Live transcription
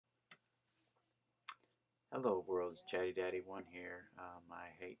Hello world, it's Chatty Daddy 1 here. I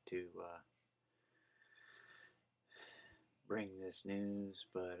hate to bring this news,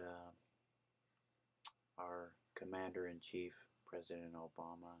 but our Commander-in-Chief, President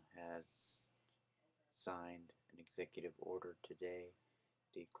Obama, has signed an executive order today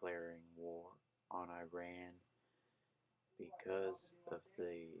declaring war on Iran because of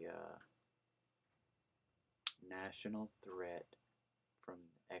the national threat from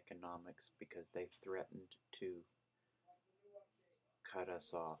economics, because they threatened to cut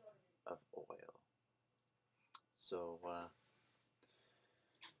us off of oil. So,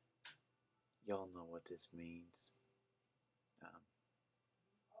 y'all know what this means. Um,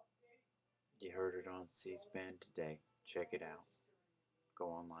 you heard it on C-SPAN today. Check it out. Go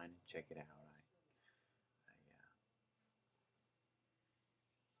online and check it out.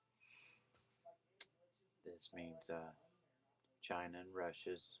 This means China and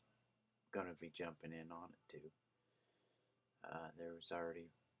Russia's going to be jumping in on it too. There was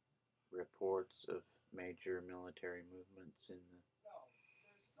already reports of major military movements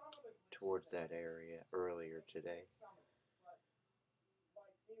towards that area earlier today.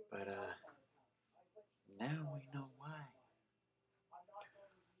 But now we know why.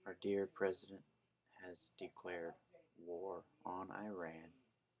 Our dear president has declared war on Iran.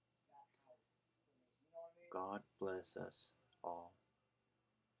 God bless us all.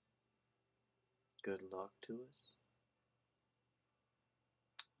 Good luck to us.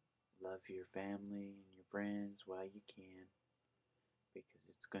 Love your family and your friends while you can, because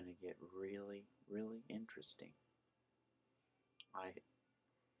it's going to get really, really interesting. I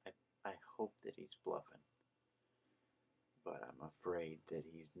hope that he's bluffing, but I'm afraid that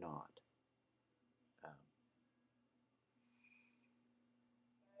he's not.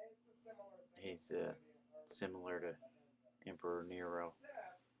 He's similar to Emperor Nero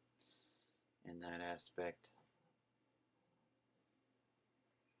in that aspect.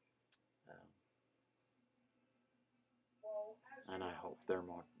 And I hope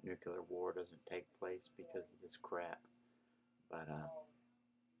thermonuclear war doesn't take place because of this crap. But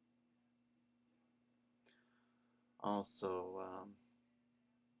also,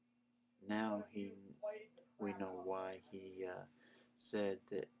 now we know why he said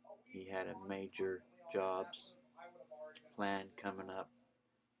that he had a major jobs plan coming up,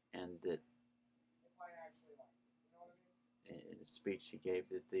 and that in a speech he gave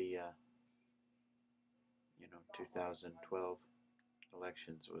that the 2012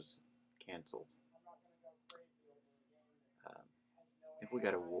 elections was canceled. If we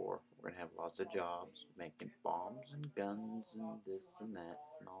got a war, we're going to have lots of jobs, making bombs and guns and this and that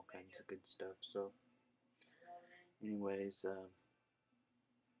and all kinds of good stuff. So anyways,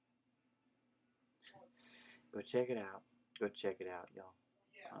 go check it out. Go check it out, y'all.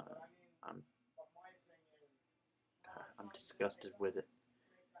 I'm disgusted with it.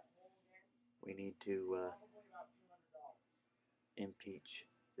 We need to impeach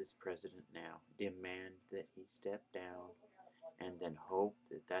this president now. Demand that he step down, and then hope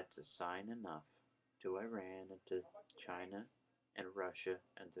that that's a sign enough to Iran and to China and Russia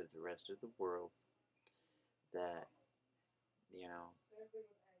and to the rest of the world that,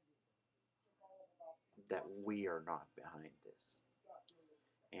 that we are not behind this.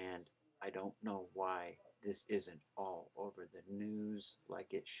 And I don't know why this isn't all over the news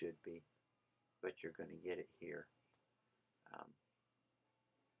like it should be, but you're going to get it here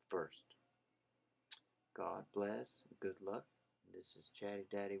first. God bless. Good luck. This is Chatty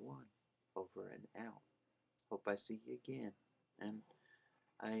Daddy 1 over and out. Hope I see you again. And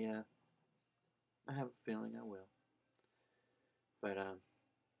I have a feeling I will. But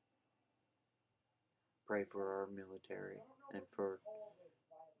pray for our military and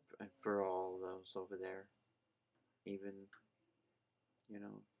for all those over there. Even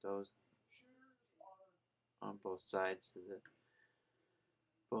those on both sides of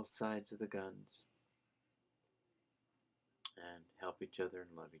the guns, and help each other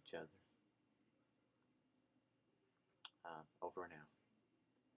and love each other. Over and out.